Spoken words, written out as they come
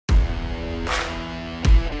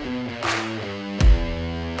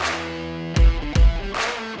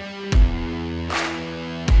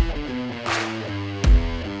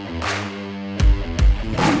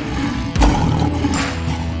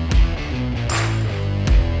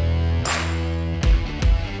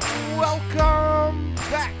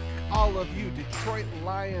Detroit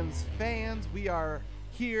Lions fans. We are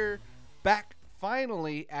here back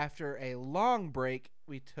finally after a long break.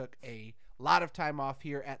 We took a lot of time off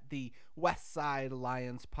here at the West Side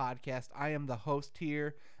Lions podcast. I am the host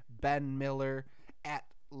here, Ben Miller, at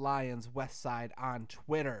Lions West Side on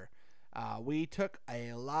Twitter. We took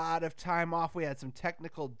a lot of time off. We had some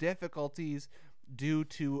technical difficulties due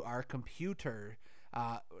to our computer.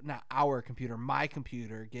 Not our computer, my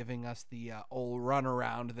computer, giving us the old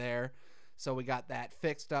runaround there. So we got that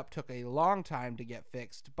fixed up. Took a long time to get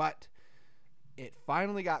fixed, but it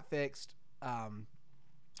finally got fixed.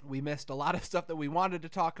 We missed a lot of stuff that we wanted to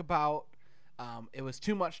talk about. It was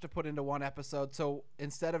too much to put into one episode. So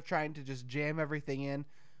instead of trying to just jam everything in,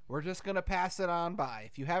 we're just going to pass it on by.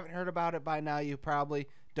 If you haven't heard about it by now, you probably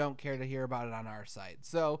don't care to hear about it on our side.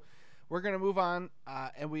 So we're going to move on,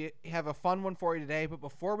 and we have a fun one for you today. But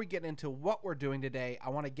before we get into what we're doing today, I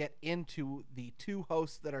want to get into the two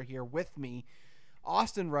hosts that are here with me.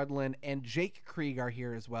 Austin Rudlin and Jake Krieg are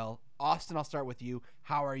here as well. Austin, I'll start with you.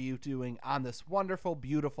 How are you doing on this wonderful,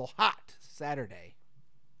 beautiful, hot Saturday?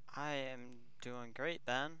 I am doing great,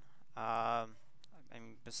 Ben. I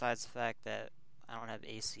mean, besides the fact that I don't have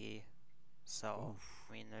AC, so, Oof.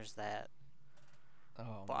 I mean, there's that.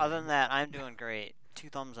 Oh, But man. other than that, I'm doing great. 2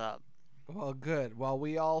 thumbs up. Well, good. Well,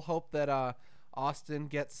 we all hope that Austin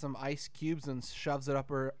gets some ice cubes and shoves it up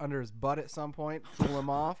under his butt at some point, cool him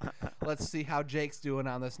off. Let's see how Jake's doing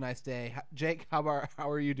on this nice day. Jake, how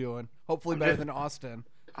are you doing? Hopefully better than Austin.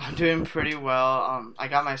 I'm doing pretty well. I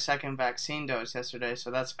got my second vaccine dose yesterday, so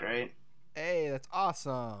that's great. Hey, that's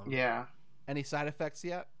awesome. Yeah. Any side effects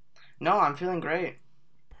yet? No, I'm feeling great.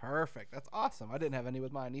 Perfect. That's awesome. I didn't have any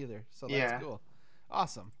with mine either, so that's Yeah. cool.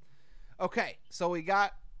 Awesome. Okay, so we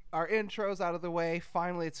got our intros out of the way.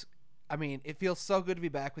 Finally, it feels so good to be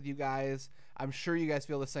back with you guys. I'm sure you guys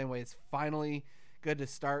feel the same way. It's finally good to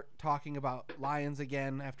start talking about Lions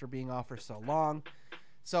again after being off for so long.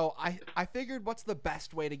 So I figured what's the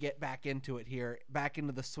best way to get back into it here, back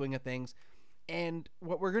into the swing of things. And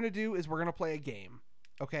what we're going to do is we're going to play a game.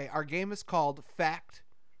 Okay, our game is called Fact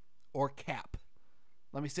or Cap.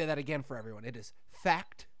 Let me say that again for everyone. It is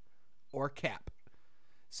Fact or Cap.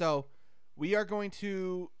 So we are going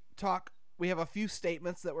to talk. We have a few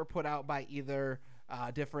statements that were put out by either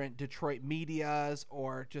different Detroit medias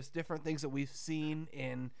or just different things that we've seen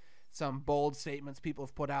in some bold statements people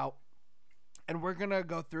have put out. And we're going to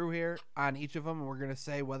go through here on each of them, and we're going to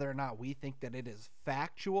say whether or not we think that it is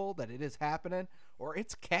factual, that it is happening, or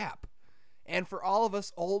it's cap. And for all of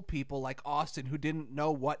us old people like Austin who didn't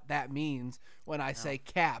know what that means when I say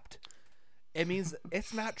capped, it means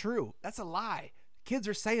it's not true. That's a lie. Kids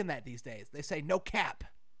are saying that these days. They say no cap.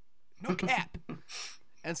 No cap.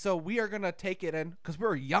 And so we are going to take it in because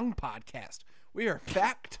we're a young podcast. We are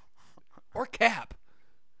fact or cap.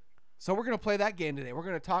 So we're going to play that game today. We're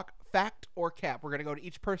going to talk fact or cap. We're going to go to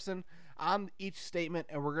each person on each statement,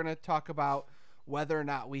 and we're going to talk about whether or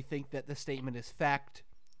not we think that the statement is fact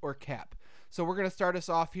or cap. So we're going to start us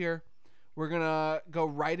off here. We're going to go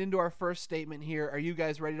right into our first statement here. Are you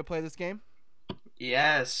guys ready to play this game?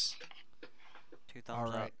 Yes. 2 thumbs All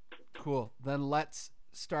right. up. Cool. Then let's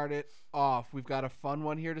start it off. We've got a fun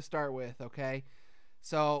one here to start with, okay?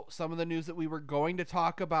 So some of the news that we were going to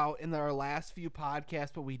talk about in our last few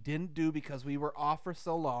podcasts, but we didn't do because we were off for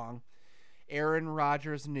so long. Aaron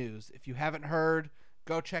Rodgers news. If you haven't heard,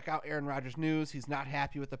 go check out Aaron Rodgers news. He's not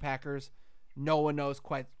happy with the Packers. No one knows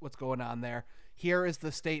quite what's going on there. Here is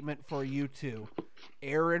the statement for you two.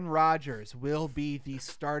 Aaron Rodgers will be the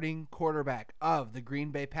starting quarterback of the Green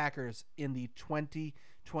Bay Packers in the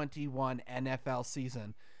 2021 NFL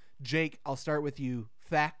season. Jake, I'll start with you.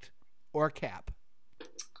 Fact or cap?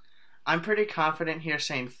 I'm pretty confident here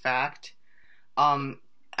saying fact.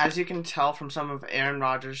 As you can tell from some of Aaron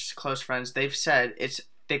Rodgers' close friends, they've said it's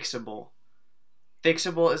fixable.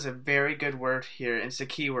 Fixable is a very good word here. It's the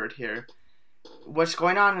key word here. What's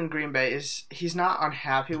going on in Green Bay is he's not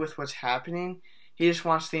unhappy with what's happening. He just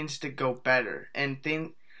wants things to go better. And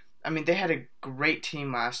they had a great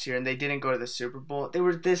team last year, and they didn't go to the Super Bowl. They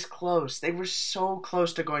were this close. They were so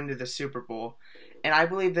close to going to the Super Bowl. And I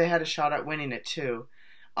believe they had a shot at winning it, too.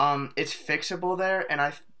 It's fixable there, and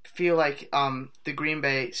I feel like the Green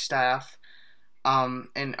Bay staff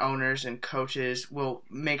and owners and coaches will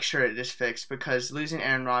make sure it is fixed because losing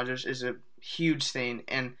Aaron Rodgers is a huge thing.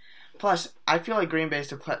 And plus, I feel like Green Bay is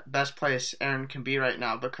the best place Aaron can be right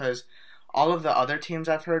now because all of the other teams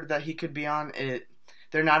I've heard that he could be on,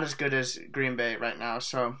 they're not as good as Green Bay right now.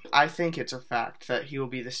 So I think it's a fact that he will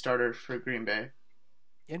be the starter for Green Bay.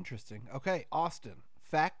 Interesting. Okay, Austin,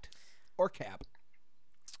 fact or cap?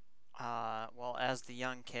 Well, as the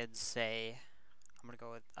young kids say, I'm gonna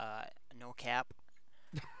go with no cap.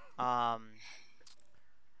 Um,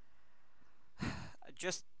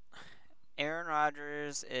 just Aaron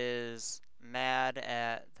Rodgers is mad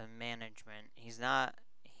at the management. He's not.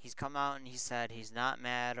 He's come out and he said he's not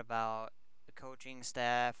mad about the coaching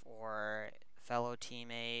staff or fellow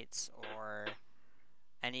teammates or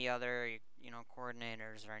any other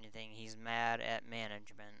coordinators or anything. He's mad at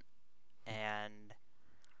management, and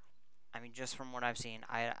I mean, just from what I've seen,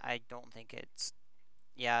 I don't think it's.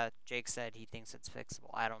 Yeah, Jake said he thinks it's fixable.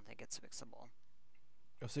 I don't think it's fixable.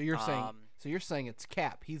 Oh, so you're saying it's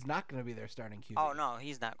Cap. He's not going to be their starting QB. Oh no,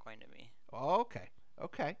 he's not going to be. Oh,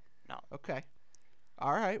 okay. No. Okay.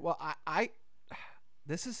 All right. Well, I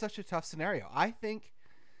this is such a tough scenario. I think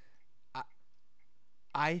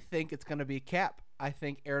it's going to be Cap. I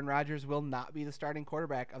think Aaron Rodgers will not be the starting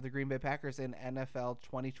quarterback of the Green Bay Packers in NFL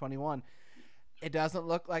 2021. It doesn't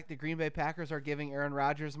look like the Green Bay Packers are giving Aaron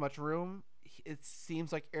Rodgers much room. It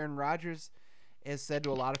seems like Aaron Rodgers has said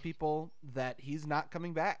to a lot of people that he's not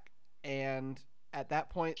coming back. And at that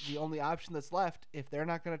point, the only option that's left, if they're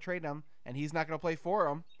not going to trade him and he's not going to play for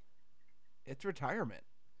them, it's retirement.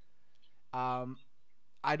 I'm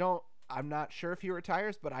not sure if he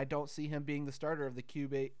retires, but I don't see him being the starter of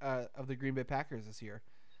the of the Green Bay Packers this year.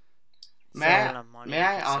 May I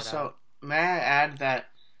add that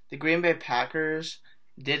the Green Bay Packers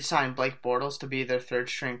did sign Blake Bortles to be their third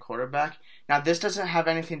string quarterback. Now this doesn't have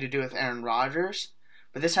anything to do with Aaron Rodgers,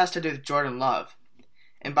 but this has to do with Jordan Love.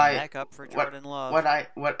 And by back up for Jordan Love.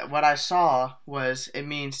 What I saw was it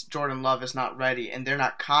means Jordan Love is not ready and they're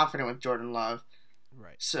not confident with Jordan Love.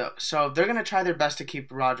 Right. So they're going to try their best to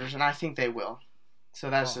keep Rodgers, and I think they will. So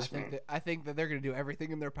that's just me. I think that they're going to do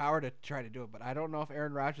everything in their power to try to do it, but I don't know if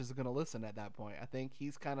Aaron Rodgers is going to listen at that point. I think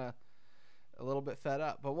he's kind of a little bit fed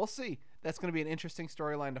up, but we'll see. That's going to be an interesting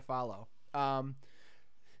storyline to follow.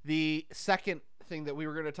 The second thing that we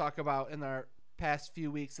were going to talk about in our past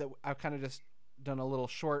few weeks that I've kind of just done a little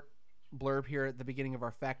short blurb here at the beginning of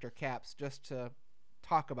our Factor Caps just to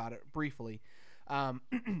talk about it briefly.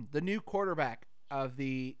 The new quarterback of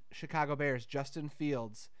the Chicago Bears, Justin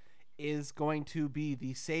Fields, is going to be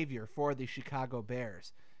the savior for the Chicago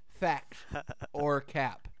Bears. Fact or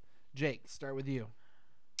cap? Jake, start with you.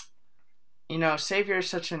 You know, savior is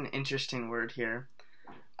such an interesting word here.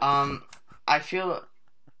 I feel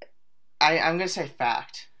I'm going to say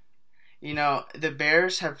fact. You know, the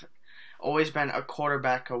Bears have always been a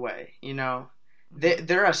quarterback away, you know.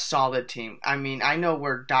 They're a solid team. I mean, I know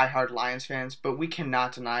we're diehard Lions fans, but we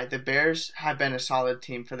cannot deny the Bears have been a solid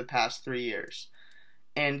team for the past 3 years.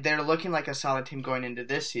 And they're looking like a solid team going into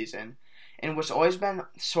this season. And what's always been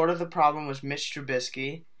sort of the problem was Mitch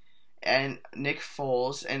Trubisky and Nick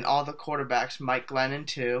Foles and all the quarterbacks, Mike Glennon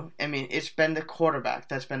too. I mean, it's been the quarterback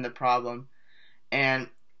that's been the problem. And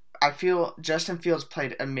I feel Justin Fields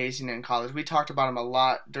played amazing in college. We talked about him a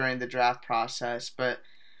lot during the draft process, but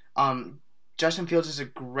Justin Fields is a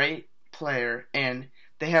great player, and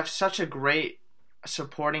they have such a great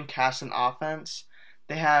supporting cast and offense.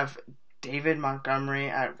 They have David Montgomery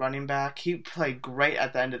at running back. He played great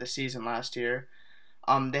at the end of the season last year.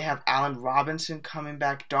 They have Allen Robinson coming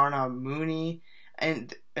back, Darnell Mooney,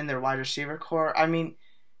 and in their wide receiver core. I mean,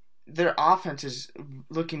 their offense is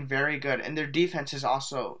looking very good, and their defense has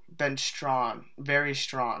also been strong, very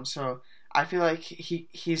strong. So I feel like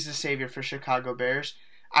he's the savior for Chicago Bears.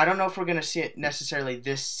 I don't know if we're going to see it necessarily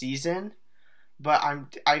this season, but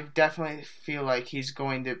I definitely feel like he's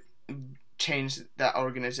going to change that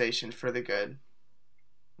organization for the good.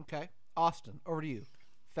 Okay. Austin, over to you.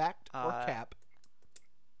 Fact or cap?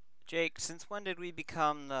 Jake, since when did we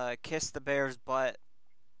become the Kiss the Bears butt?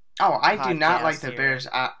 Oh, I do not like the here? Bears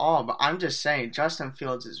at all, but I'm just saying Justin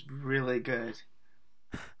Fields is really good.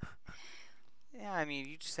 Yeah, I mean,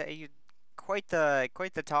 you quite the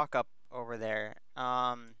talk up over there.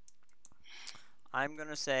 I'm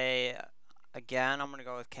gonna say again. I'm gonna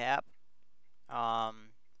go with cap. I'm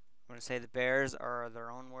gonna say the Bears are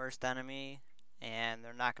their own worst enemy, and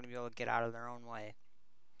they're not gonna be able to get out of their own way.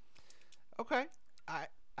 Okay,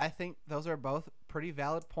 I think those are both pretty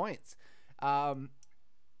valid points.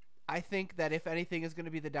 I think that if anything is going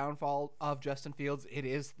to be the downfall of Justin Fields, it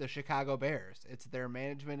is the Chicago Bears. It's their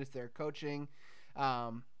management, it's their coaching.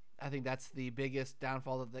 I think that's the biggest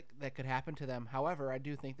downfall that could happen to them. However, I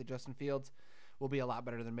do think that Justin Fields will be a lot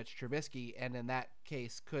better than Mitch Trubisky, and in that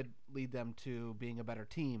case could lead them to being a better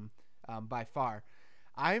team by far.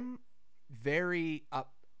 I'm very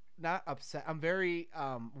not upset. I'm very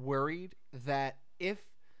worried that if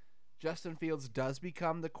Justin Fields does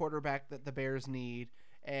become the quarterback that the Bears need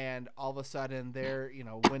and all of a sudden they're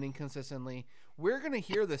winning consistently. We're gonna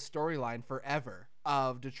hear this storyline forever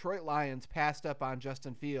of Detroit Lions passed up on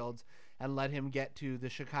Justin Fields and let him get to the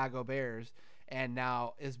Chicago Bears, and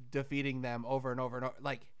now is defeating them over and over and over.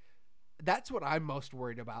 Like, that's what I'm most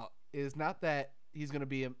worried about. Is not that he's gonna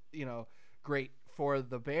be great for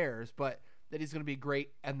the Bears, but that he's going to be great,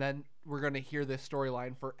 and then we're going to hear this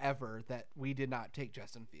storyline forever that we did not take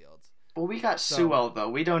Justin Fields. Well, we got Sewell, though.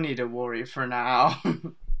 We don't need to worry for now.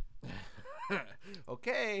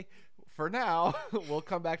 Okay, for now, we'll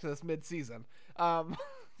come back to this mid-season.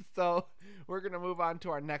 So we're going to move on to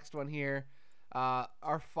our next one here.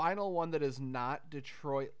 Our final one that is not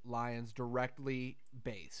Detroit Lions directly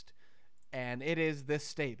based, and it is this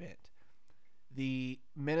statement. The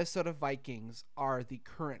Minnesota Vikings are the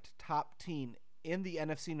current top team in the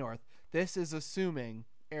NFC North. This is assuming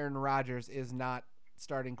Aaron Rodgers is not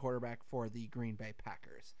starting quarterback for the Green Bay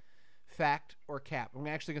Packers. Fact or cap? I'm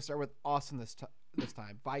actually going to start with Austin this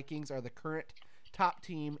time. Vikings are the current top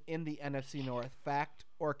team in the NFC North. Fact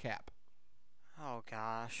or cap? Oh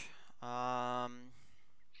gosh.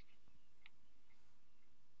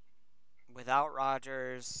 Without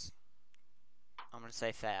Rodgers, I'm going to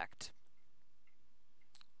say fact.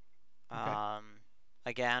 Okay.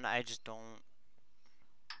 Again, I just don't.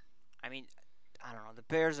 I mean, I don't know. The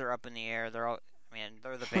Bears are up in the air. They're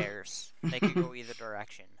the Bears. They could go either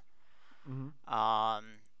direction. Mm-hmm.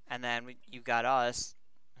 And then you've got us,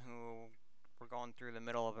 who we're going through the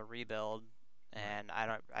middle of a rebuild, and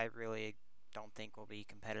I really don't think we'll be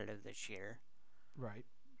competitive this year. Right.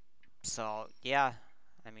 So yeah,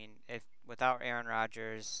 I mean, if without Aaron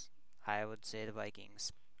Rodgers, I would say the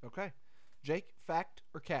Vikings. Okay. Jake, fact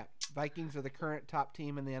or cap? Vikings are the current top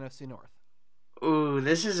team in the NFC North. Ooh,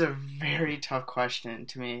 this is a very tough question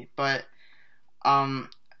to me, but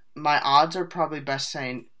my odds are probably best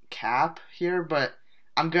saying cap here, but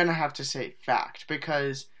I'm gonna have to say fact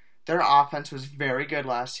because their offense was very good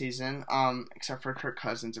last season, except for Kirk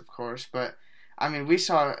Cousins, of course. But I mean, we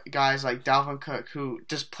saw guys like Dalvin Cook who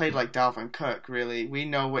just played like Dalvin Cook. Really, we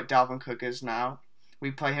know what Dalvin Cook is now. We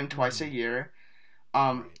play him twice a year.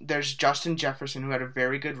 There's Justin Jefferson, who had a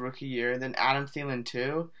very good rookie year. Then Adam Thielen,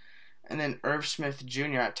 too. And then Irv Smith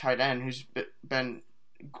Jr. at tight end, who's been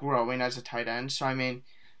growing as a tight end. So, I mean,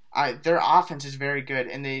 their offense is very good,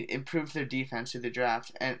 and they improved their defense through the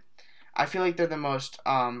draft. And I feel like they're the most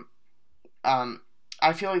I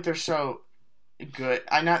feel like they're so good.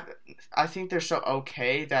 I think they're so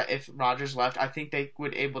okay that if Rodgers left, I think they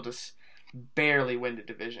would able to barely win the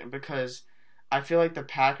division because I feel like the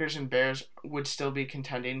Packers and Bears would still be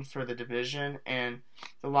contending for the division, and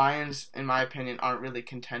the Lions, in my opinion, aren't really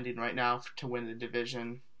contending right now to win the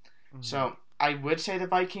division. Mm-hmm. So I would say the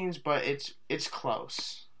Vikings, but it's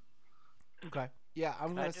close. Okay. Yeah,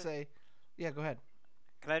 I'm going to say... Yeah, go ahead.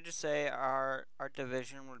 Can I just say our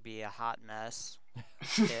division would be a hot mess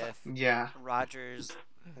if Rodgers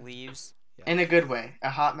leaves? Yeah. In a good way.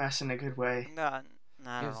 A hot mess in a good way. No,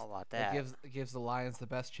 I don't know about that. It gives the Lions the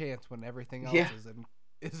best chance when everything else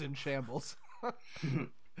is in shambles.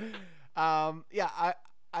 I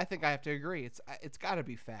think I have to agree. It's got to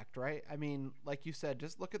be fact, right? I mean, like you said,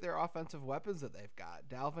 just look at their offensive weapons that they've got.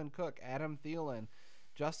 Dalvin Cook, Adam Thielen,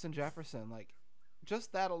 Justin Jefferson. Like,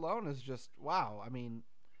 just that alone is just wow. I mean,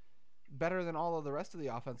 better than all of the rest of the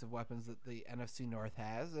offensive weapons that the NFC North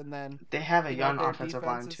has. And then they have a young offensive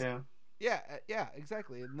line too. Yeah,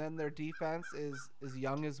 exactly. And then their defense is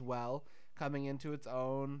young as well, coming into its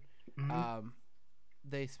own. Mm-hmm.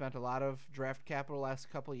 They spent a lot of draft capital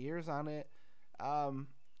last couple of years on it.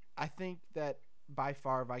 I think that by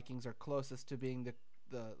far Vikings are closest to being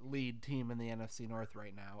the lead team in the NFC North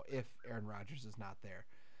right now if Aaron Rodgers is not there.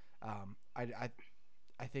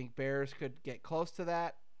 I think Bears could get close to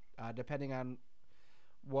that, depending on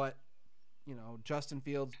what Justin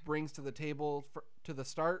Fields brings to the table to the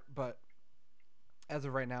start, but as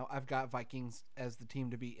of right now, I've got Vikings as the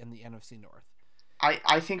team to beat in the NFC North.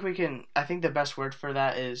 I think the best word for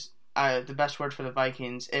that is the best word for the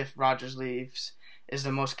Vikings if Rodgers leaves is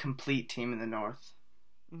the most complete team in the North.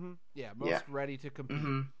 Mm-hmm. Yeah, most ready to compete.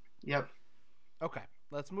 Mm-hmm. Yep. Okay,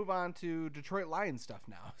 let's move on to Detroit Lions stuff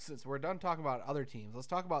now. Since we're done talking about other teams, let's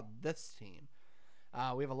talk about this team.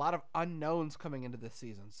 We have a lot of unknowns coming into this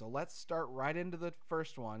season, so let's start right into the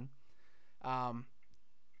first one.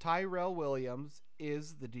 Tyrell Williams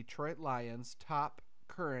is the Detroit Lions' top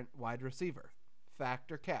current wide receiver.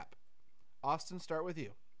 Fact or cap? Austin, start with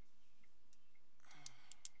you.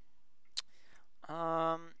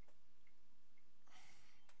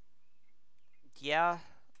 Yeah,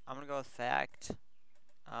 I'm gonna go with fact.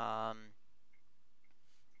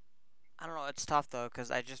 I don't know. It's tough though,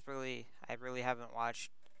 because I really haven't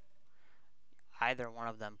watched either one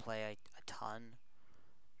of them play a ton.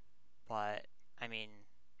 But I mean,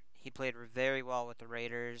 he played very well with the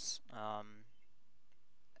Raiders.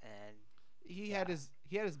 And He yeah. had his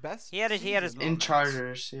best. He had his season. In moments.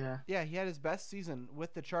 Chargers, yeah. Yeah, he had his best season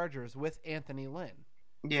with the Chargers with Anthony Lynn.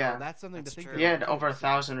 Yeah. So that's something That's to think true. about. He had too. over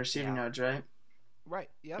 1,000 receiving Yeah. yards, right? Right.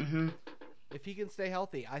 Yep. Mm-hmm. If he can stay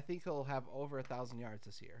healthy, I think he'll have over 1,000 yards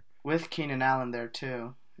this year. With Keenan Allen there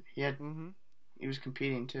too. Mm-hmm. He was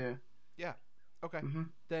competing too. Okay. Mm-hmm.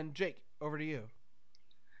 Then Jake, over to you.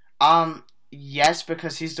 Yes,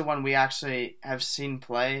 because he's the one we actually have seen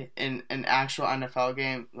play in an actual NFL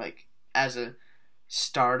game, like as a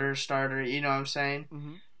starter. You know what I'm saying?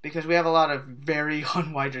 Mm-hmm. Because we have a lot of very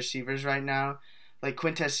young wide receivers right now, like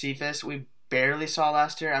Quintez Cephas. We barely saw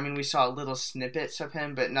last year. I mean, we saw little snippets of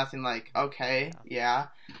him, but nothing like okay, yeah.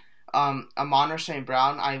 Amon St.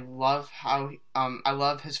 Brown, I love I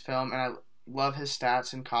love his film and I love his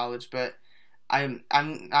stats in college, but I'm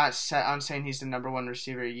not set on saying he's the number one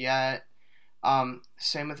receiver yet.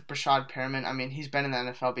 Same with Brashad Perriman. I mean, he's been in the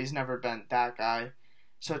NFL, but he's never been that guy.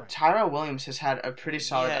 So Right. Tyrell Williams has had a pretty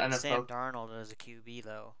solid he had NFL. Sam Darnold as a QB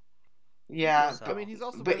though. Yeah, So- I mean, he's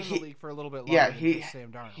also but been in he- the league for a little bit longer yeah, than he- just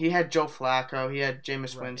Sam Darnold. he had Joe Flacco. He had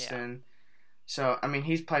Jameis Right, Winston. So I mean,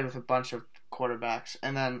 he's played with a bunch of quarterbacks,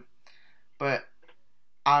 and then, but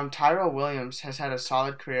Tyrell Williams has had a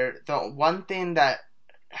solid career. The one thing that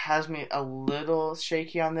has me a little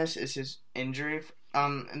shaky on this is his injury.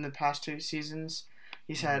 In the past 2 seasons,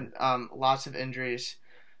 he's had lots of injuries.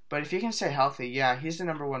 But if he can stay healthy, yeah, he's the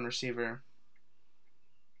number one receiver.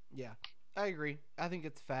 Yeah, I agree. I think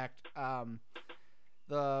it's fact.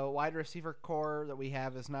 The wide receiver core that we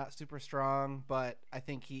have is not super strong, but I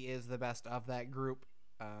think he is the best of that group.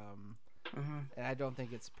 And I don't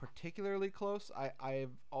think it's particularly close.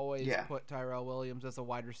 I've always Yeah. put Tyrell Williams as a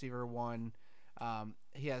wide receiver 1.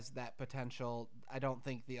 He has that potential. I don't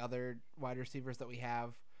think the other wide receivers that we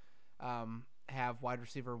have wide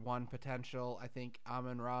receiver 1 potential. I think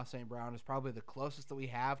Amon-Ra St. Brown is probably the closest that we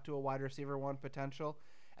have to a wide receiver 1 potential,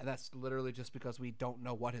 and that's literally just because we don't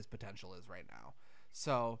know what his potential is right now.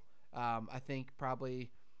 So I think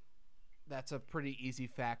probably that's a pretty easy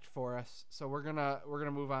fact for us. So we're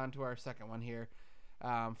gonna move on to our second one here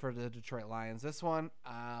for the Detroit Lions. This one,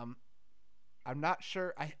 I'm not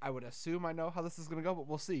sure. I would assume I know how this is gonna go, but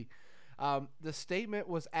we'll see. The statement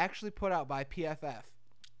was actually put out by PFF,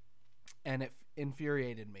 and it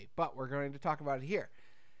infuriated me. But we're going to talk about it here.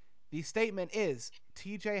 The statement is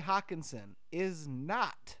T.J. Hawkinson is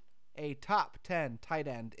not a top 10 tight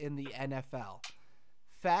end in the NFL.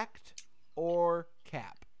 Fact or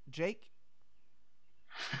cap? Jake?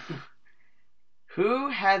 Who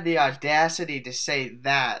had the audacity to say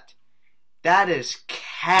that? That is I'm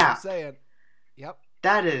cap. saying. Yep.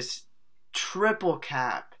 That is triple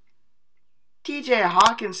cap. TJ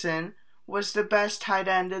Hawkinson was the best tight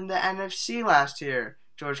end in the NFC last year.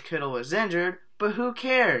 George Kittle was injured, but who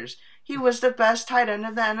cares? He was the best tight end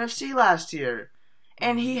in the NFC last year.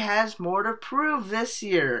 And he has more to prove this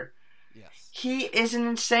year. Yes. He is an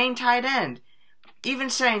insane tight end. Even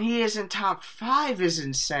saying he isn't top 5 is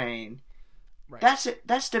insane. Right.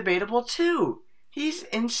 That's debatable too. He's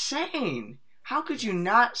insane. How could you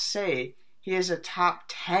not say he is a top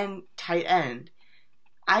 10 tight end?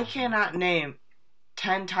 I cannot name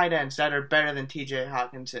 10 tight ends that are better than TJ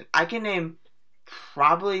Hawkinson. I can name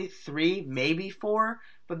probably 3, maybe 4,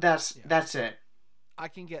 but that's it. I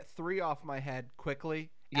can get 3 off my head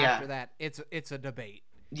quickly. Yeah. After that, it's a debate.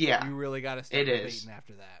 Yeah. You really got to start It debating is.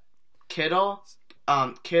 after that. Kittle,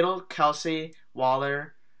 Kelsey,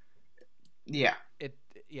 Waller. Yeah.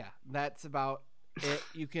 That's about it.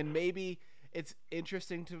 You can maybe. It's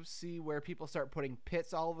interesting to see where people start putting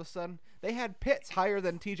Pitts all of a sudden. They had Pitts higher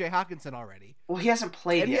than T.J. Hawkinson already. Well, he hasn't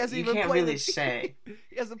played And he yet. hasn't You even can't played really the- say.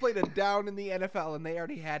 He hasn't played a down in the NFL, and they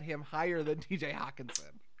already had him higher than T.J.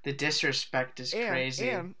 Hawkinson. The disrespect is crazy.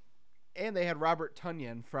 And they had Robert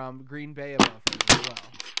Tonyan from Green Bay above him as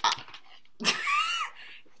well.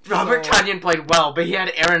 Robert So- Tonyan played well, but he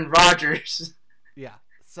had Aaron Rodgers. Yeah.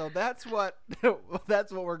 So that's what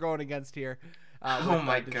we're going against here. Oh with,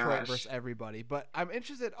 my Detroit gosh. versus everybody. But I'm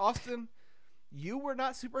interested, Austin. You were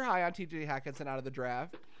not super high on T.J. Hawkinson out of the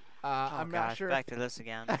draft. I'm not sure. Back to this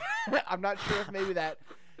again. I'm not sure if maybe that,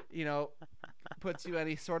 puts you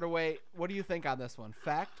any sort of way. What do you think on this one?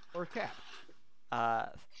 Fact or cap?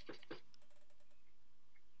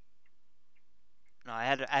 No, I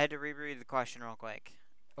had to reread the question real quick.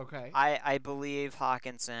 Okay. I believe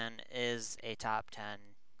Hawkinson is a top 10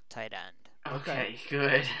 tight end. Okay,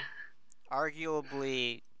 good.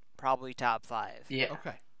 Arguably, probably top 5. Yeah.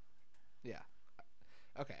 Okay. Yeah.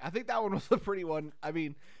 Okay, I think that one was a pretty one. I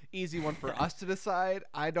mean, easy one for us to decide.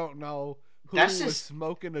 I don't know who That's was just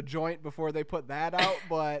smoking a joint before they put that out,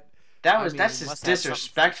 but that I was mean, that's just Must have something funky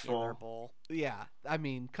in their disrespectful. bowl. yeah. I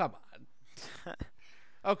mean, come on.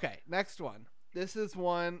 Okay, next one. This is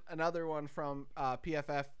another one from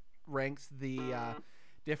PFF ranks the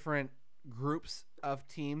different groups of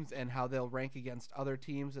teams and how they'll rank against other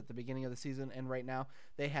teams at the beginning of the season. And right now,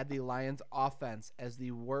 they had the Lions offense as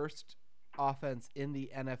the worst offense in the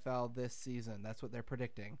NFL this season. That's what they're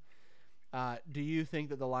predicting. Do you think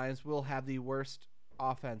that the Lions will have the worst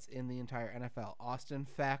offense in the entire NFL? Austin,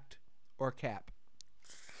 fact, or cap?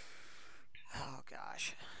 Oh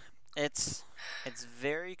gosh, it's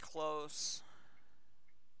very close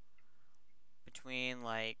between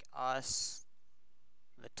like us,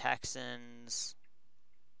 the Texans,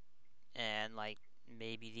 and like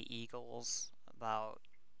maybe the Eagles about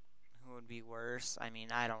who would be worse. I mean,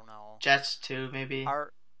 I don't know. Jets too, maybe.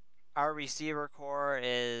 Our receiver core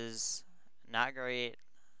is not great.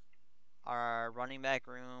 Our running back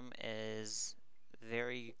room is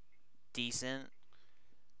very decent.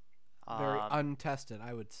 Very untested,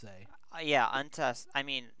 I would say. Yeah, untested. I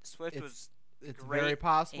mean, Swift It's was It's great. very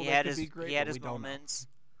possible He that had could his be great, he had but his we don't know. moments.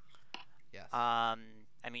 Yes. I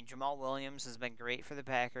mean, Jamal Williams has been great for the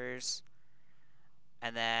Packers.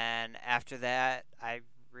 And then after that, I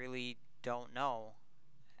really don't know.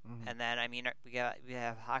 Mhm. And then I mean, we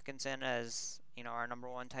have Hawkinson as our number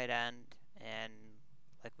one tight end, and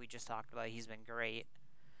like we just talked about, he's been great.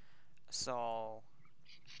 So,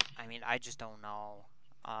 I mean, I just don't know.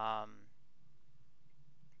 Can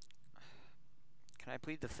I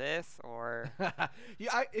plead the fifth or?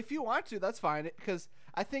 Yeah, if you want to, that's fine. Because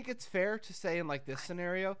I think it's fair to say in like this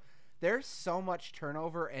scenario, there's so much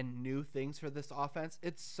turnover and new things for this offense.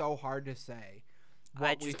 It's so hard to say I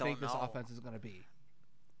what we just think don't this know. offense is going to be.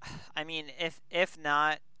 I mean, if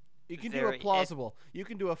not, You can do a plausible. You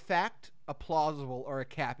can do a fact, a plausible, or a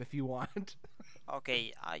cap if you want.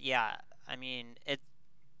 okay, yeah. I mean,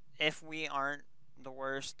 if we aren't the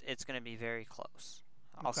worst, it's going to be very close.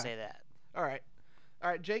 I'll Okay. say that. All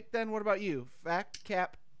right, Jake. Then what about you? Fact,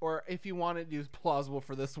 cap, or if you want to use plausible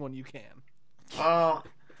for this one, you can. Well,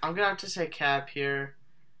 I'm gonna have to say cap here.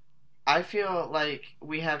 I feel like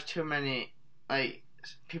we have too many like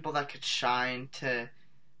people that could shine to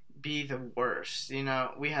be the worst.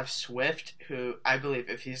 We have Swift, who I believe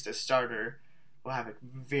if he's the starter, will have a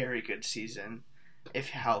very good season if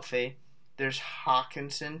healthy. There's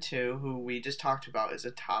Hawkinson too, who we just talked about is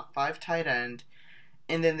a top 5 tight end.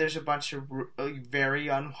 And then there's a bunch of very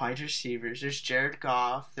young wide receivers. There's Jared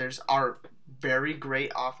Goff. There's our very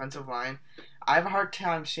great offensive line. I have a hard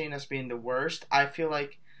time seeing us being the worst. I feel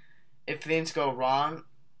like if things go wrong,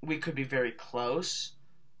 we could be very close.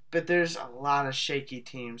 But there's a lot of shaky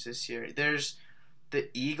teams this year. There's the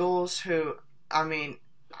Eagles, who I mean,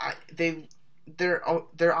 their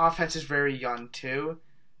offense is very young too.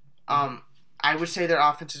 I would say their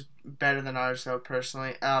offense is better than ours, though.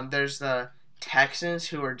 Personally, there's the Texans,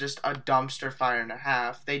 who are just a dumpster fire and a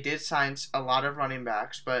half. They did sign a lot of running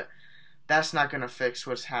backs, but that's not going to fix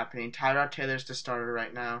what's happening. Tyrod Taylor's the starter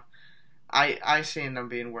right now. I see them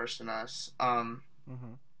being worse than us.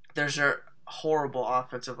 There's a horrible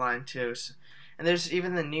offensive line too, and there's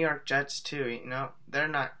even the New York Jets too. They're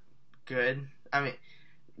not good. I mean,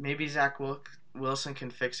 maybe Zach Wilson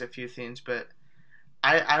can fix a few things, but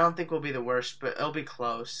I don't think we'll be the worst, but it'll be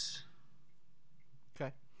close.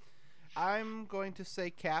 Okay. I'm going to say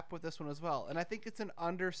cap with this one as well. And I think it's an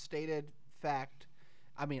understated fact.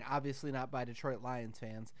 I mean, obviously not by Detroit Lions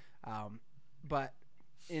fans, but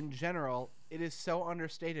in general, it is so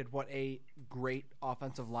understated what a great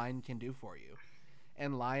offensive line can do for you.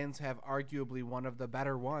 And Lions have arguably one of the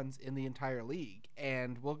better ones in the entire league.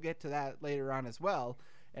 And we'll get to that later on as well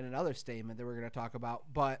in another statement that we're going to talk about.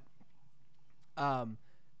 But I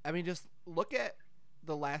mean, just look at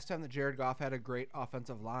the last time that Jared Goff had a great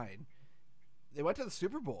offensive line. They went to the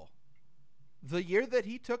Super Bowl. The year that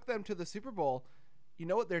he took them to the Super Bowl, you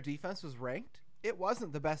know what their defense was ranked? It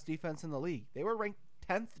wasn't the best defense in the league. They were ranked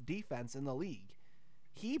 10th defense in the league.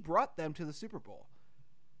 He brought them to the Super Bowl.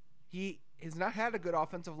 He has not had a good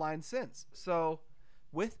offensive line since. So,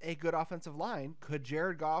 with a good offensive line, could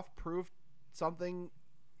Jared Goff prove something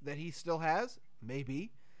that he still has?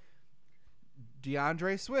 Maybe.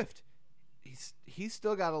 DeAndre Swift, he's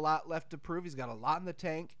still got a lot left to prove. He's got a lot in the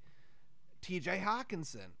tank. TJ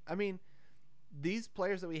Hawkinson. I mean, these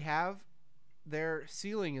players that we have, their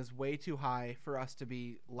ceiling is way too high for us to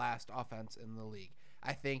be last offense in the league.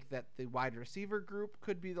 I think that the wide receiver group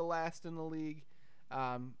could be the last in the league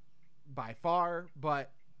by far,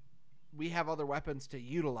 but we have other weapons to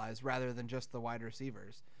utilize rather than just the wide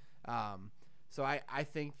receivers. So I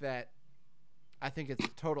think it's a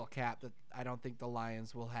total cap that I don't think the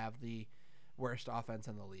Lions will have the worst offense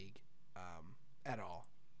in the league at all.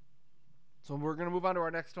 So we're going to move on to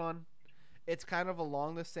our next one. It's kind of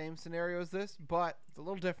along the same scenario as this, but it's a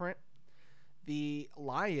little different. The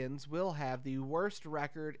Lions will have the worst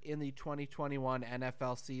record in the 2021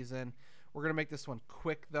 NFL season. We're going to make this one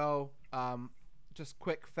quick, though. Just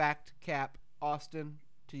quick fact, Cap. Austin,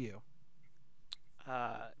 to you.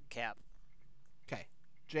 Cap. Okay.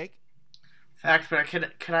 Jake? Fact, but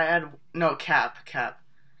could I add... No, cap.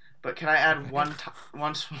 But can I add one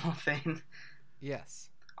small thing? Yes.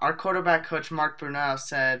 Our quarterback coach, Mark Brunell,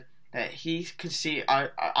 said that he could see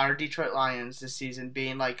our Detroit Lions this season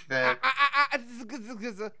being like the...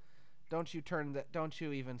 Don't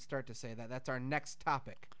you even start to say that. That's our next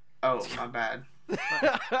topic. Oh, my bad.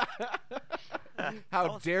 How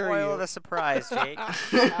Don't dare spoil you? the surprise, Jake.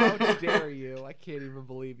 How dare you? I can't even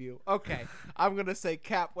believe you. Okay, I'm going to say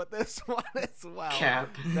cap with this one as well. Cap.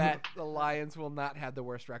 That the Lions will not have the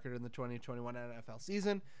worst record in the 2021 NFL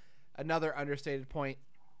season. Another understated point,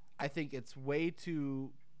 I think it's way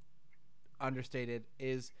too understated,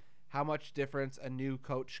 is how much difference a new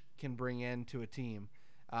coach can bring into a team.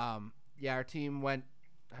 Our team went,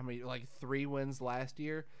 3 wins last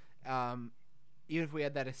year. Even if we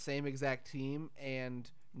had that same exact team and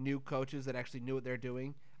new coaches that actually knew what they're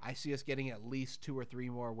doing, I see us getting at least 2 or 3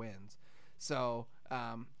 more wins. So,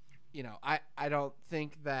 I don't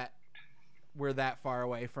think that we're that far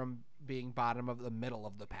away from being bottom of the middle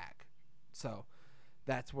of the pack. So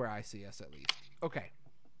that's where I see us at least. Okay.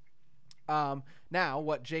 Now,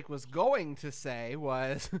 what Jake was going to say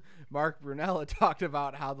was Mark Brunell talked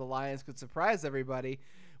about how the Lions could surprise everybody,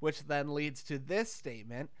 which then leads to this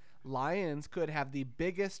statement. Lions could have the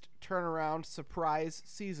biggest turnaround surprise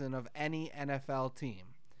season of any NFL team.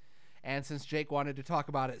 And since Jake wanted to talk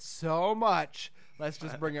about it so much, let's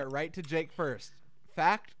just bring it right to Jake first.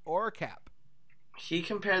 Fact or cap? He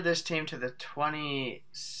compared this team to the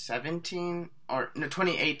 2018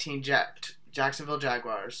 Jacksonville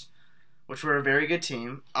Jaguars, which were a very good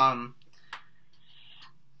team. I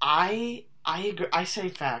agree. I say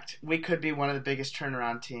fact. We could be one of the biggest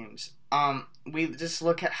turnaround teams. We just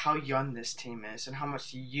look at how young this team is and how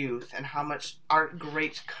much youth and how much our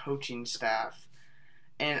great coaching staff.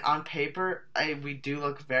 And on paper, we do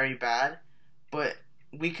look very bad, but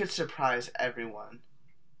we could surprise everyone.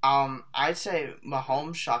 I'd say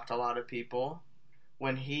Mahomes shocked a lot of people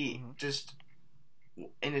when he just,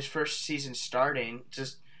 in his first season starting,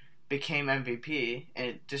 just became MVP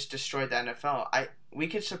and just destroyed the NFL. We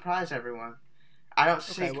could surprise everyone. I don't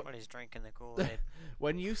see. Everybody's drinking the Kool-Aid.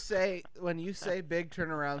 When you say big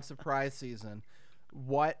turnaround surprise season,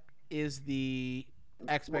 what is the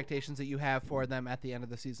expectations that you have for them at the end of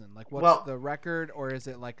the season? Like, what's the record, or is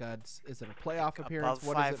it is it a playoff appearance?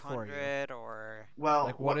 Above What is it for you? 500 or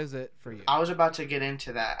What is it for you? I was about to get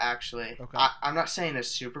into that actually. Okay. I'm not saying a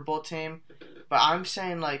Super Bowl team, but I'm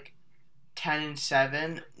saying like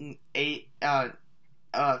 10-7, 8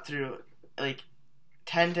 through like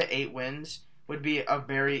 10 to 8 wins would be a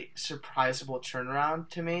very surprisable turnaround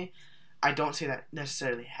to me. I don't see that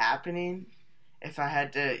necessarily happening. If I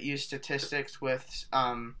had to use statistics with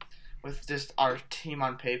just our team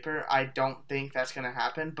on paper, I don't think that's going to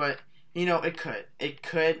happen. But, it could. It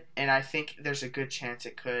could, and I think there's a good chance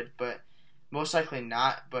it could, but most likely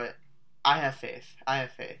not. But I have faith.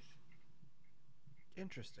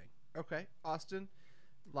 Interesting. Okay. Austin,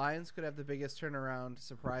 Lions could have the biggest turnaround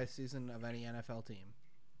surprise season of any NFL team.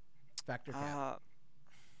 Fact or cap?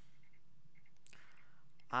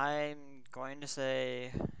 I'm going to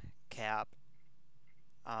say cap.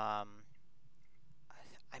 I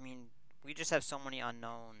mean, we just have so many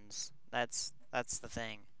unknowns. That's the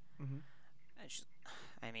thing. Mm-hmm.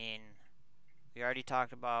 We already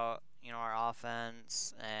talked about our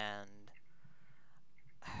offense and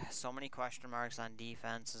so many question marks on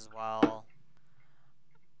defense as well.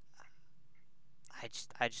 I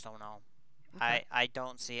just don't know. Okay. I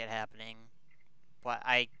don't see it happening, but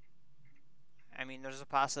I mean, there's a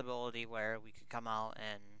possibility where we could come out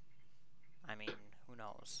and, who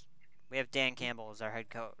knows? We have Dan Campbell as our head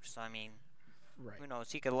coach, so Right. who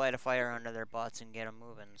knows? He could light a fire under their butts and get them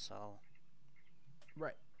moving. So.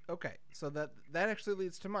 Right. Okay. So that actually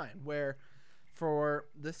leads to mine, where for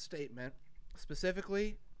this statement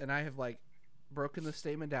specifically, and I have broken the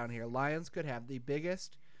statement down here. Lions could have the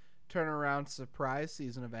biggest turnaround surprise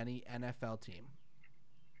season of any NFL team.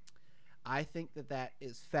 I think that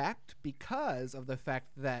is fact because of the fact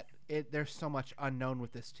that there's so much unknown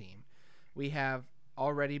with this team. We have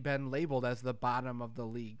already been labeled as the bottom of the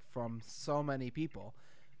league from so many people.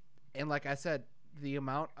 And like I said, the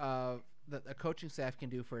amount of that the coaching staff can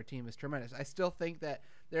do for a team is tremendous. I still think that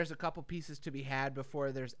there's a couple pieces to be had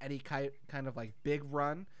before there's any kind of like big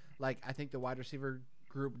run. Like I think the wide receiver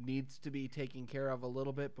group needs to be taken care of a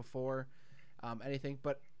little bit before anything.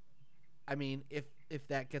 But I mean, if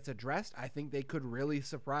that gets addressed, I think they could really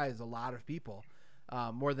surprise a lot of people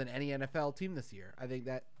more than any NFL team this year. I think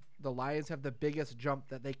that the Lions have the biggest jump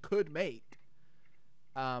that they could make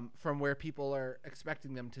from where people are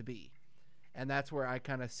expecting them to be. And that's where I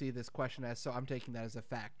kind of see this question as, so I'm taking that as a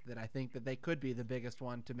fact, that I think that they could be the biggest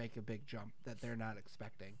one to make a big jump that they're not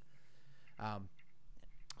expecting.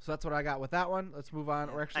 So that's what I got with that one. Let's move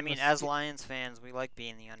on. We're actually as Lions fans, we like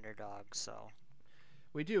being the underdog, so.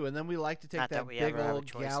 We do, and then we like to take that big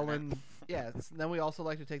old gallon. Then we also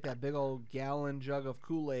like to take that big old gallon jug of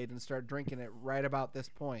Kool-Aid and start drinking it right about this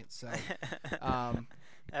point. So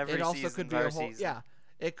Every it also season's could be our a whole season.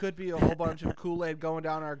 it could be a whole bunch of Kool-Aid going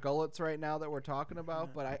down our gullets right now that we're talking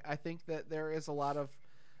about. But I think that there is a lot of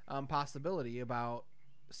possibility about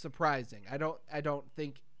surprising. I don't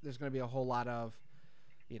think there's going to be a whole lot of,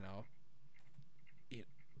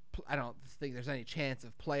 I don't think there's any chance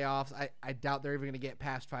of playoffs. I doubt they're even going to get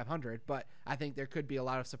past 500, but I think there could be a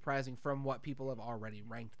lot of surprising from what people have already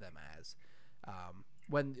ranked them as.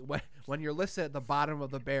 When you're listed at the bottom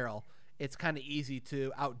of the barrel, it's kind of easy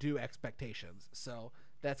to outdo expectations. So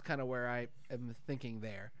that's kind of where I am thinking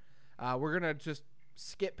there. We're going to just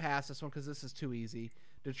skip past this one because this is too easy.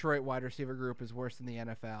 Detroit wide receiver group is worse than the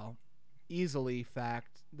NFL. Easily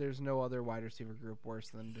fact. There's no other wide receiver group worse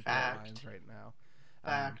than Detroit Lions right now.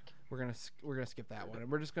 We're gonna skip that one,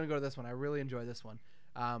 and we're just gonna go to this one. I really enjoy this one.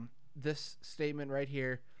 This statement right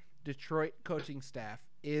here: Detroit coaching staff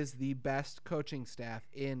is the best coaching staff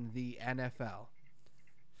in the NFL.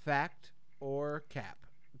 Fact or cap?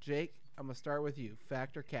 Jake, I'm gonna start with you.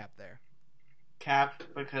 Fact or cap there? Cap,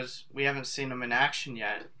 because we haven't seen them in action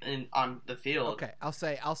yet on the field. Okay, I'll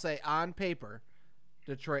say on paper,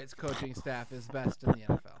 Detroit's coaching staff is best in the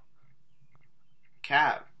NFL.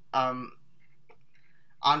 Cap.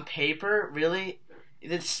 On paper, really,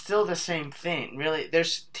 it's still the same thing. Really,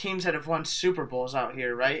 there's teams that have won Super Bowls out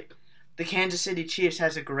here, right? The Kansas City Chiefs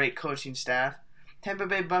has a great coaching staff. Tampa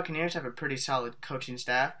Bay Buccaneers have a pretty solid coaching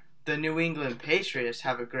staff. The New England Patriots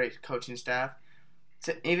have a great coaching staff.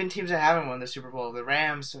 So even teams that haven't won the Super Bowl, the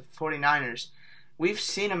Rams, the 49ers, we've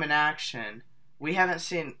seen them in action. We haven't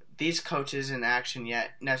seen these coaches in action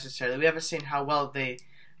yet, necessarily. We haven't seen how well they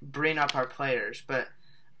bring up our players, but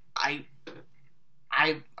I'm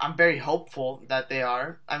very hopeful that they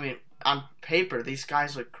are. I mean, on paper, these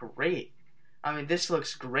guys look great. I mean, this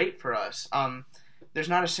looks great for us. There's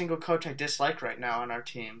not a single coach I dislike right now on our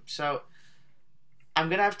team. So I'm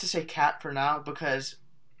going to have to say cap for now because,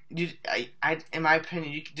 in my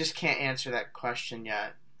opinion, you just can't answer that question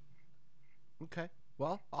yet. Okay.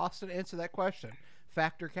 Well, Austin, answer that question.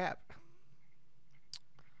 Fact or cap?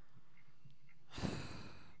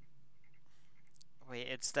 Wait,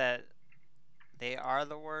 it's that they are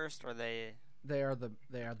the worst, or they are the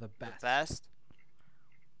best. The best?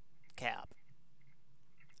 Cap.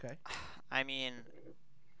 Okay. I mean,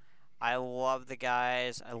 I love the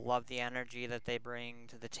guys. I love the energy that they bring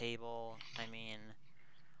to the table. I mean,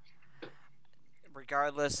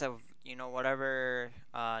 regardless of, whatever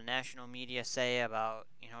national media say about,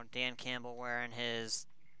 Dan Campbell wearing his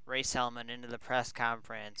race helmet into the press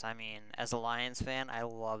conference. I mean, as a Lions fan, I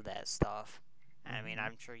love that stuff. Mm-hmm. I mean,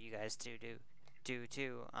 I'm sure you guys do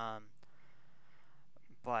too.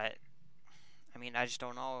 But I mean, I just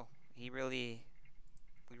don't know. We really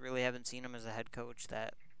haven't seen him as a head coach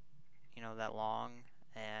that long,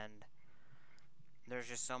 and there's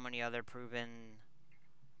just so many other proven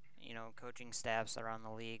coaching staffs around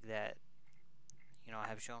the league that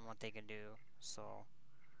have shown what they can do. So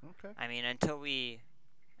okay. I mean, until we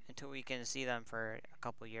can see them for a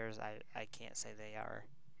couple years, I can't say they are.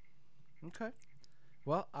 Okay.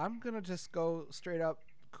 Well, I'm going to just go straight up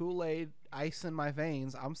Kool-Aid, ice in my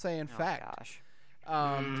veins. I'm saying fact. Gosh.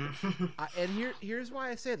 And here's why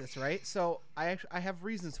I say this, right? So I have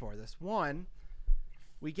reasons for this. One,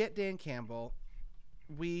 we get Dan Campbell.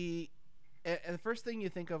 And the first thing you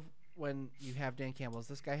think of when you have Dan Campbell is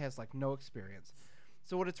this guy has no experience.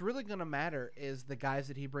 So what it's really going to matter is the guys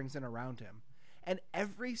that he brings in around him. And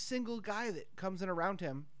every single guy that comes in around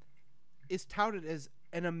him is touted as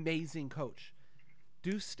an amazing coach.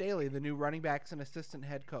 Deuce Staley, the new running backs and assistant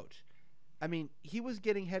head coach. I mean, he was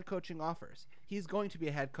getting head coaching offers. He's going to be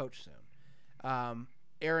a head coach soon.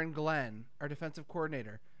 Aaron Glenn, our defensive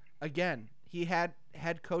coordinator, again, he had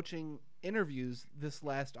head coaching interviews this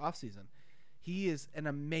last offseason. He is an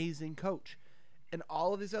amazing coach. And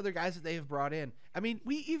all of these other guys that they have brought in. I mean,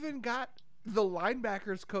 we even got the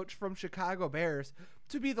linebackers coach from Chicago Bears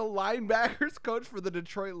to be the linebackers coach for the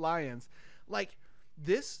Detroit Lions. Like,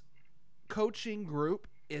 this coaching group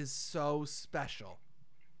is so special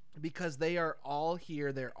because they are all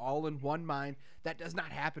here. They're all in one mind. That does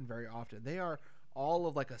not happen very often. They are all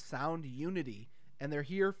of like a sound unity, and they're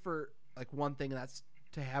here for like one thing, and that's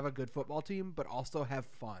to have a good football team, but also have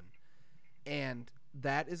fun. And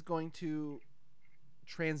that is going to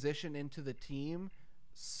transition into the team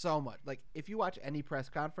so much. Like, if you watch any press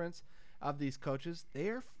conference of these coaches,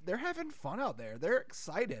 they're having fun out there. They're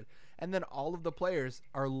excited. And then all of the players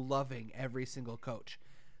are loving every single coach.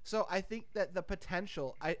 So I think that the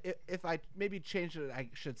potential, if I maybe change it, I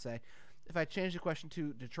should say, if I change the question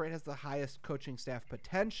to Detroit has the highest coaching staff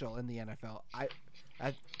potential in the NFL, I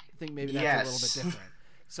think maybe that's a little bit different.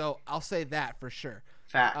 So I'll say that for sure.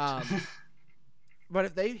 Fact. But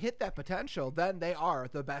if they hit that potential, then they are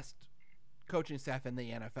the best coaching staff in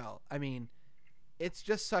the NFL. I mean, it's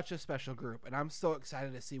just such a special group, and I'm so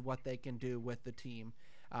excited to see what they can do with the team.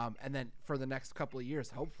 And then for the next couple of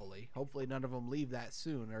years, hopefully none of them leave that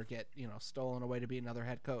soon or get, stolen away to be another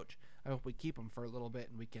head coach. I hope we keep them for a little bit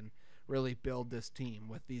and we can really build this team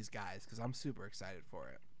with these guys because I'm super excited for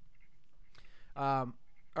it. All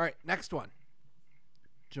right, next one.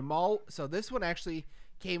 Jamal. So this one actually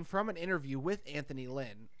came from an interview with Anthony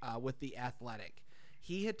Lynn with The Athletic.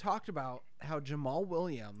 He had talked about how Jamal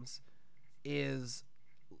Williams is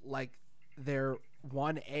like their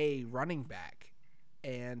 1A running back.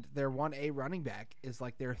 And their 1A running back is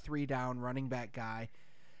like their 3-down running back guy.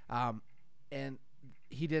 And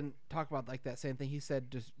he didn't talk about like that same thing. He said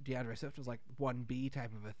just DeAndre Swift was like 1B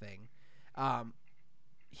type of a thing.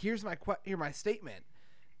 Here's my statement.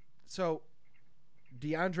 So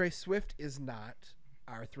DeAndre Swift is not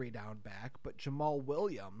our 3-down back, but Jamal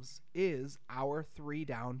Williams is our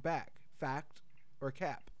 3-down back. Fact or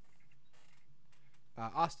cap?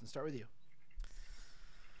 Austin, start with you.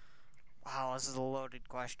 Wow, this is a loaded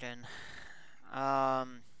question. I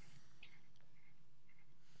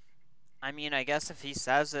mean, I guess if he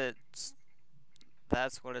says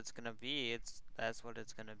that's what it's gonna be. That's what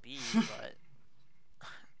it's gonna be. But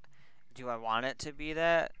do I want it to be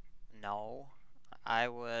that? No. I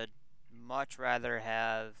would much rather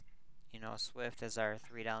have, Swift as our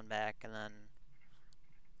 3-down back, and then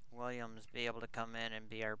Williams be able to come in and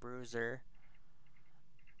be our bruiser.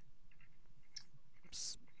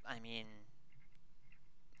 I mean,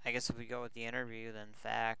 I guess if we go with the interview, then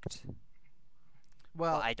fact.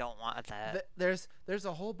 Well, I don't want that. There's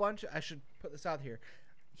a whole bunch. I should put this out here.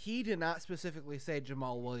 He did not specifically say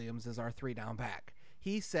Jamal Williams is our 3-down back.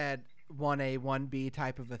 He said 1A, 1B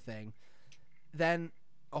type of a thing. Then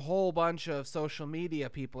a whole bunch of social media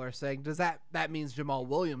people are saying, does that means Jamal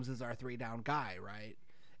Williams is our 3-down guy, right?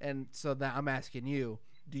 And so now I'm asking you,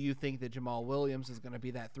 do you think that Jamal Williams is going to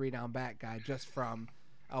be that 3-down back guy just from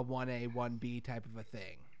a 1A, 1B type of a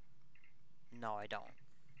thing? No, I don't.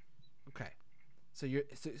 Okay. So you're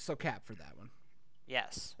cap for that one.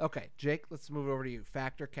 Yes. Okay, Jake, let's move over to you.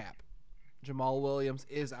 Fact or cap? Jamal Williams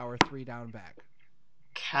is our 3-down back.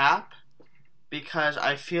 Cap, because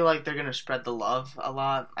I feel like they're gonna spread the love a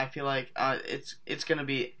lot. I feel like it's gonna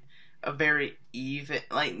be a very even,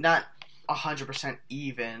 like not 100%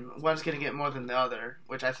 even. One's gonna get more than the other,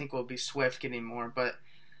 which I think will be Swift getting more. But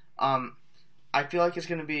I feel like it's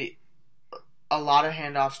gonna be a lot of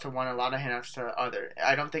handoffs to one, a lot of handoffs to the other.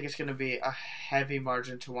 I don't think it's gonna be a heavy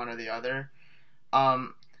margin to one or the other.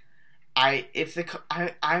 I'm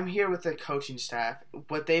here with the coaching staff.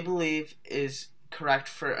 What they believe is correct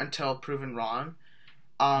until proven wrong.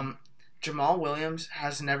 Jamal Williams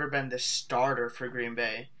has never been the starter for Green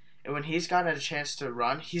Bay, and when he's gotten a chance to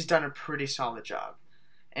run, he's done a pretty solid job,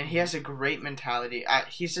 and he has a great mentality.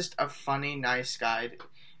 He's just a funny, nice guy,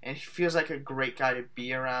 and he feels like a great guy to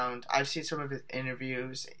be around. I've seen some of his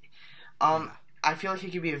interviews. I feel like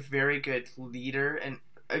he could be a very good leader and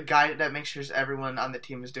a guy that makes sure everyone on the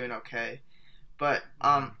team is doing okay. But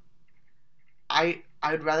I'd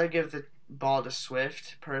rather give the ball to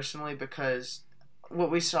Swift personally, because what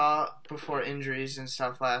we saw before injuries and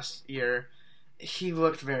stuff last year, he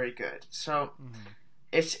looked very good. So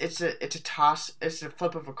it's a toss. It's a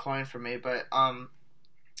flip of a coin for me. But I'm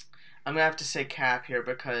gonna have to say cap here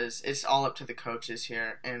because it's all up to the coaches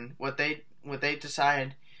here, and what they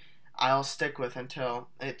decide, I'll stick with until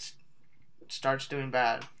it starts doing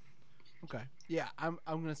bad. Okay. Yeah, I'm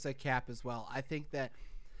gonna say cap as well. I think that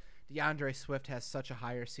DeAndre Swift has such a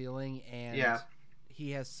higher ceiling, and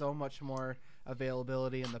he has so much more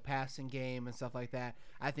availability in the passing game and stuff like that,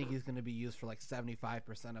 I think he's going to be used for like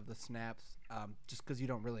 75% of the snaps, just because you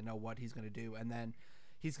don't really know what he's going to do. And then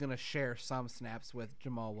he's going to share some snaps with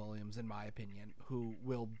Jamal Williams, in my opinion, who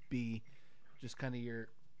will be just kind of your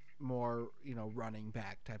more, running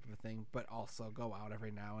back type of a thing, but also go out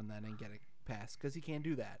every now and then and get a pass, because he can't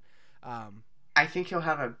do that. I think he'll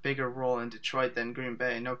have a bigger role in Detroit than Green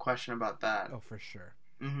Bay. No question about that. Oh, for sure.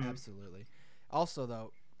 Mm-hmm. Absolutely. Also,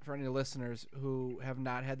 though, for any listeners who have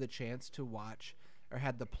not had the chance to watch or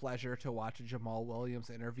had the pleasure to watch a Jamal Williams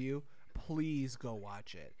interview, please go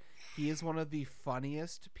watch it. He is one of the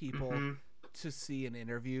funniest people to see an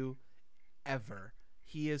interview ever.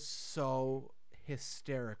 He is so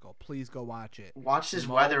hysterical. Please go watch it. Watch his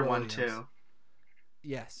Jamal weather Williams. one too.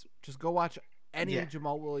 Yes, just go watch any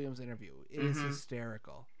Jamal Williams interview. It is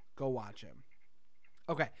hysterical. Go watch him.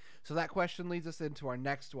 Okay, so that question leads us into our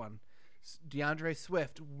next one. DeAndre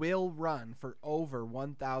Swift will run for over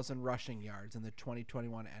 1,000 rushing yards in the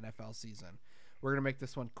 2021 NFL season. We're going to make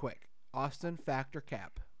this one quick. Austin, fact or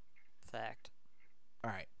cap? Fact.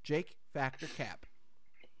 All right. Jake, fact or cap?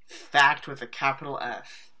 Fact with a capital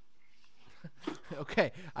F.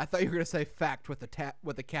 Okay, I thought you were going to say fact with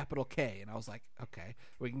a capital K, and I was like, okay,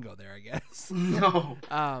 we can go there, I guess. No.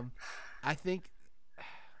 I think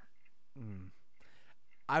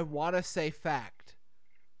I want to say fact,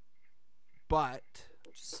 but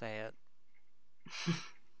Just say it.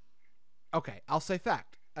 okay, I'll say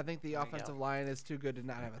fact. I think the There you offensive go. line is too good to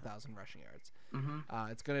not have 1,000 rushing yards.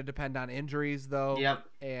 Mm-hmm. It's going to depend on injuries, though. Yep.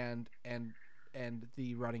 And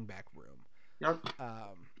the running back room. Yep.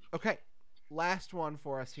 Okay, last one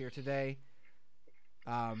for us here today.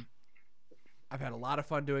 I've had a lot of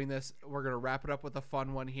fun doing this. We're going to wrap it up with a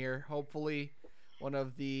fun one here. Hopefully, one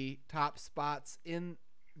of the top spots in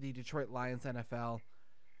the Detroit Lions NFL.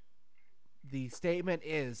 The statement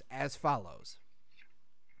is as follows.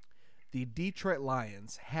 The Detroit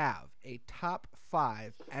Lions have a top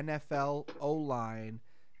 5 NFL O-line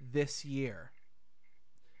this year.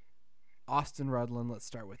 Austin Rudlin, let's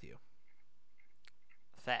start with you.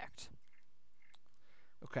 Fact.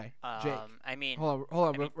 Okay, Jake. I mean, Hold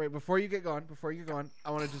on. I mean- Wait, before you get going,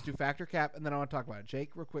 I want to just do fact or cap, and then I want to talk about it.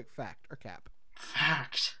 Jake, real quick, fact or cap?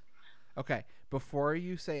 Fact. Okay, before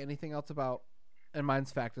you say anything else about, and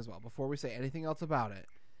mine's fact as well, before we say anything else about it,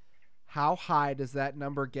 how high does that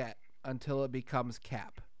number get until it becomes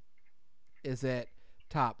cap? Is it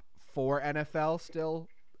top 4 NFL still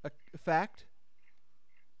a fact?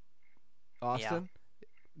 Austin?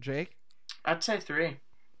 Jake? I'd say 3.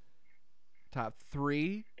 Top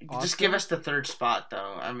 3? Just give us the third spot,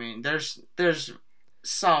 though. I mean, there's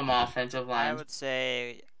some offensive I lines. would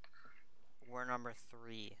say we're number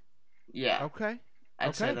 3. Yeah, Okay.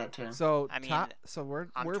 I'd say okay. that too. So I mean, top. So we're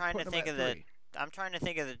I'm we're trying to putting think them of at the 3. I'm trying to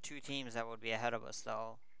think of the 2 teams that would be ahead of us,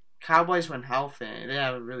 though. Cowboys when healthy, they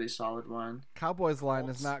have a really solid one. Cowboys line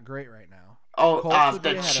Colts. is not great right now. Oh, Colts would be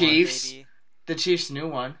the ahead of us. Chiefs. Maybe. The Chiefs' new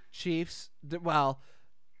one. Chiefs. Well,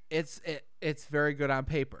 it's very good on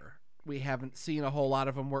paper. We haven't seen a whole lot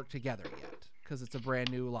of them work together yet because it's a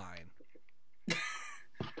brand new line.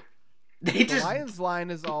 They The just Lions line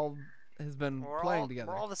has been We're playing all,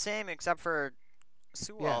 together. We're all the same except for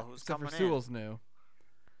Sewell, yeah, who's except coming for Sewell's new.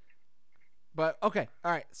 But okay,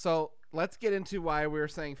 all right. So let's get into why we were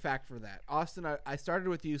saying fact for that. Austin, I started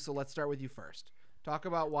with you, so let's start with you first. Talk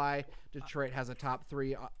about why Detroit has a top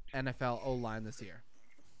 3 NFL O line this year.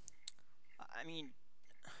 I mean,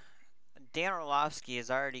 Dan Orlovsky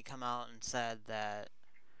has already come out and said that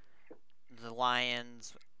the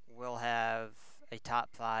Lions will have a top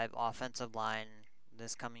 5 offensive line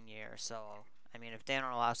this coming year. So, I mean, if Dan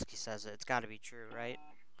Orlovsky says it, it's got to be true, right?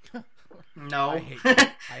 no.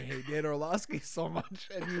 I hate Dan Orlovsky so much,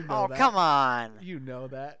 and you know Oh, that. come on. You know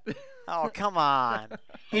that. Oh, come on.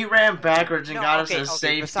 He ran backwards and No, got okay, us a okay,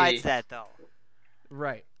 safety. besides that, though.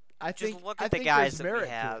 Right. I Just think look I at the think guys there's that we merit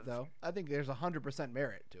to have. it, though. I think there's 100%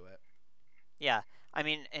 merit to it. Yeah, I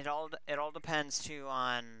mean, it all depends, too,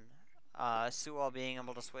 on Sewell being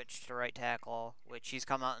able to switch to right tackle, which he's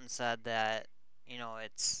come out and said that,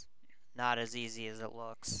 it's not as easy as it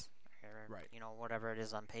looks. Or, Right. whatever it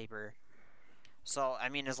is on paper. So, I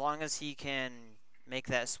mean, as long as he can make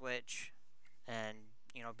that switch and,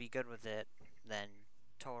 be good with it, then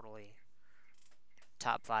totally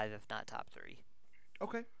top 5, if not top 3.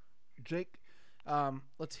 Okay. Jake,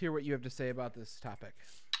 let's hear what you have to say about this topic.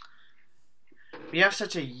 We have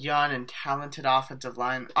such a young and talented offensive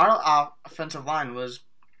line. Our offensive line was,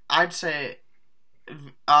 I'd say,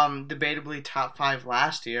 debatably top 5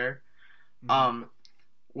 last year,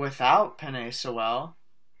 without Penei Sewell,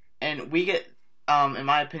 and we get in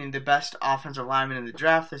my opinion, the best offensive lineman in the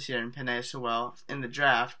draft this year in Penei Sewell in the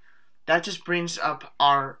draft. That just brings up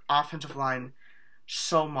our offensive line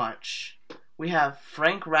so much. We have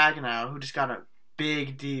Frank Ragnow, who just got a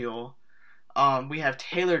big deal. We have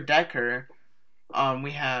Taylor Decker.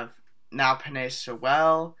 We have now Penei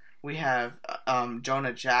Sewell. We have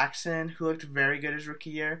Jonah Jackson, who looked very good his rookie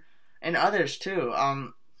year, and others too.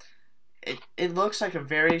 It looks like a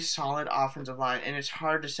very solid offensive line, and it's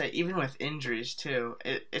hard to say, even with injuries too,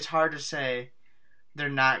 it's hard to say they're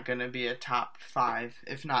not going to be a top 5,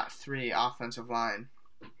 if not 3 offensive line.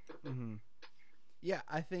 Mm-hmm. Yeah,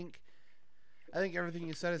 I think everything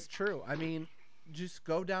you said is true. I mean, just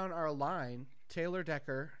go down our line. Taylor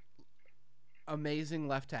Decker, amazing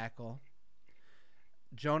left tackle.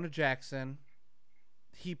 Jonah Jackson,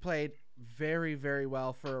 he played very, very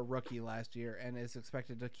well for a rookie last year and is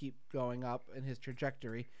expected to keep going up in his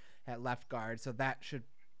trajectory at left guard, so that should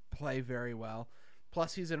play very well.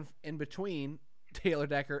 Plus, he's in between Taylor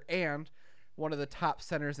Decker and one of the top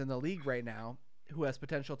centers in the league right now, who has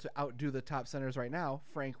potential to outdo the top centers right now,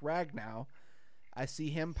 Frank Ragnow. I see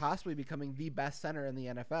him possibly becoming the best center in the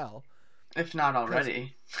NFL. If not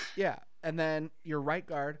already. Yeah, and then your right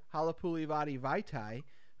guard, Halapoulivaati Vaitai,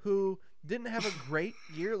 who didn't have a great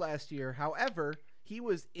year last year. However, he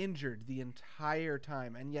was injured the entire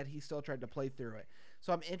time, and yet he still tried to play through it.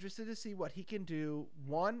 So I'm interested to see what he can do,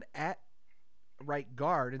 one, at right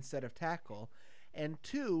guard instead of tackle, and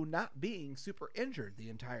two, not being super injured the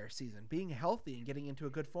entire season, being healthy and getting into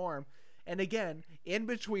a good form. And again, in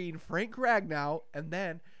between Frank Ragnow and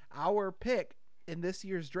then our pick in this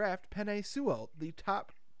year's draft, Penei Sewell, the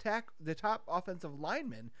top offensive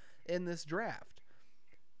lineman in this draft.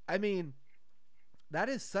 I mean, that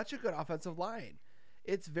is such a good offensive line.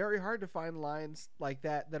 It's very hard to find lines like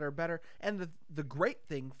that are better. And the great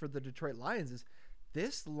thing for the Detroit Lions is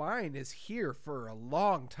this line is here for a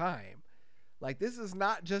long time. Like, this is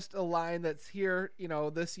not just a line that's here,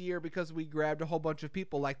 this year because we grabbed a whole bunch of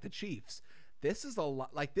people like the Chiefs. This is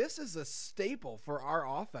this is a staple for our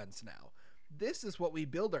offense now. This is what we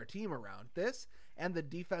build our team around. This and the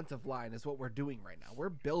defensive line is what we're doing right now. We're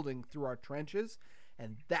building through our trenches,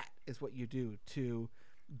 and that is what you do to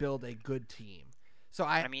build a good team. So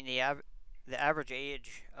I mean, the average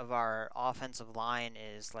age of our offensive line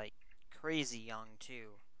is like crazy young too.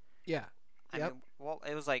 Yeah. I mean, well,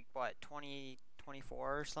 it was like what, 20,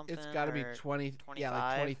 24 or something. It's got to be 20, 25? Yeah,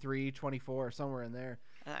 like 23, 24, somewhere in there.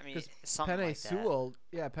 I mean, something Penei like Sewell,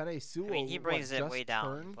 Penei Sewell. I mean, he brings it way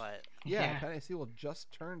down, but yeah, Penei Sewell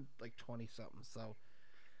just turned like 20 something. So,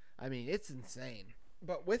 I mean, it's insane.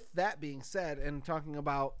 But with that being said, and talking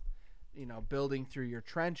about building through your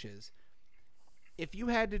trenches, if you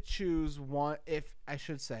had to choose one,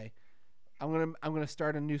 I'm gonna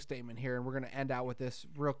start a new statement here, and we're gonna end out with this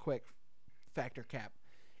real quick. Factor cap.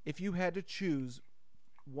 If you had to choose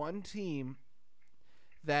one team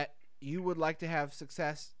that you would like to have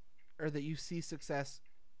success, or that you see success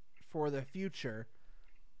for the future,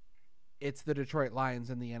 it's the Detroit Lions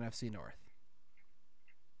in the NFC North.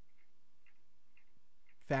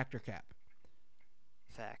 Factor cap.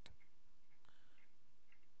 Fact.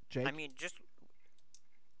 Jake? I mean, just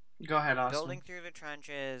go ahead, Austin. Building through the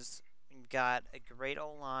trenches, you've got a great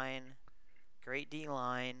O-line, great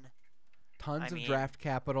D-line, tons of draft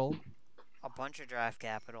capital, a bunch of draft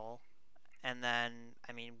capital, and then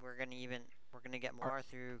we're gonna get more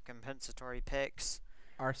through compensatory picks.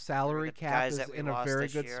 Our salary cap is in a very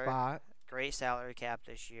good spot. Great salary cap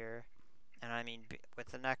this year, and with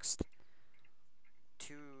the next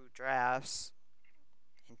 2 drafts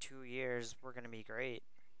in 2 years, we're gonna be great.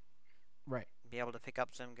 Right. Be able to pick up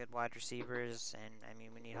some good wide receivers, and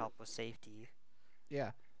we need help with safety. Yeah.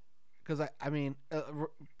 Because,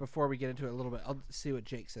 before we get into it a little bit, I'll see what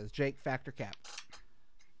Jake says. Jake, factor cap.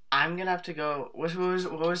 I'm going to have to go... What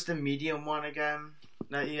was the medium one again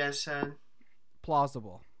that you guys said?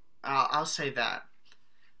 Plausible. I'll say that.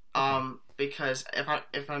 Okay. Because,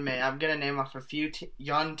 if I may, I'm going to name off a few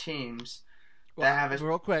young teams that have...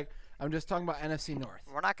 Real quick, I'm just talking about NFC North.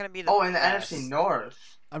 We're not going to be the in the NFC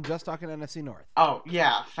North. I'm just talking NFC North. Oh,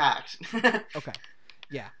 yeah, facts. Okay.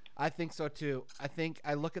 Yeah. I think so too.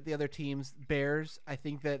 I look at the other teams, Bears, I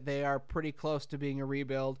think that they are pretty close to being a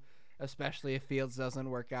rebuild, especially if Fields doesn't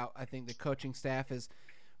work out. I think the coaching staff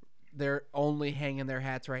they're only hanging their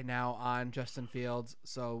hats right now on Justin Fields,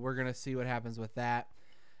 so we're going to see what happens with that.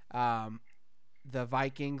 The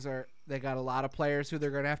Vikings they got a lot of players who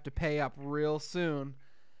they're going to have to pay up real soon,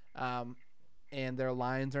 and their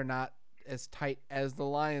lines are not as tight as the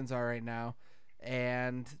Lions are right now.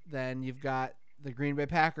 And then you've got the Green Bay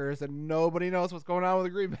Packers, and nobody knows what's going on with the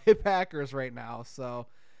Green Bay Packers right now. So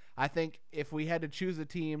I think if we had to choose a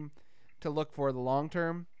team to look for the long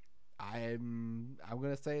term, I'm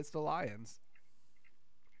going to say it's the Lions.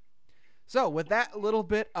 So with that little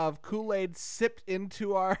bit of Kool-Aid sipped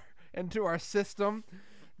into our system,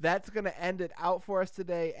 that's going to end it out for us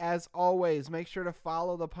today. As always, make sure to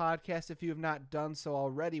follow the podcast if you have not done so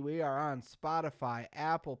already. We are on Spotify,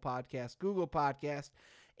 Apple Podcasts, Google Podcasts,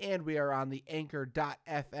 and we are on the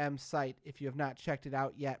Anchor.fm site. If you have not checked it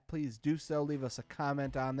out yet, please do so. Leave us a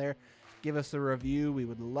comment on there. Give us a review. We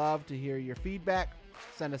would love to hear your feedback.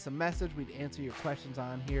 Send us a message. We'd answer your questions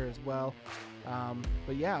on here as well.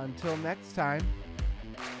 But yeah, until next time,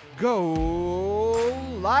 go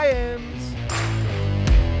Lions!